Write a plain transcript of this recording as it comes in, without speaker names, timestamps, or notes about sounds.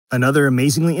Another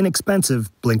amazingly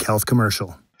inexpensive Blink Health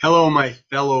commercial. Hello, my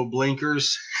fellow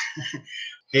blinkers.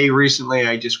 Hey, recently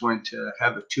I just went to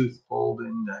have a tooth pulled,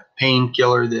 and the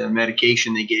painkiller, the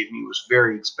medication they gave me was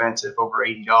very expensive, over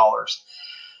 $80.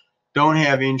 Don't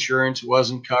have insurance,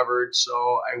 wasn't covered,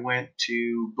 so I went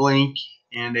to Blink,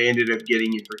 and I ended up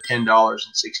getting it for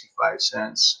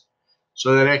 $10.65.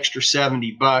 So that extra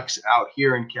 $70 out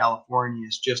here in California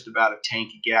is just about a tank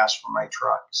of gas for my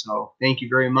truck. So thank you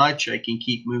very much. I can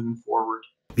keep moving forward.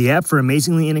 The app for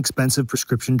amazingly inexpensive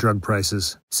prescription drug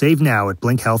prices. Save now at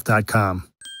blinkhealth.com.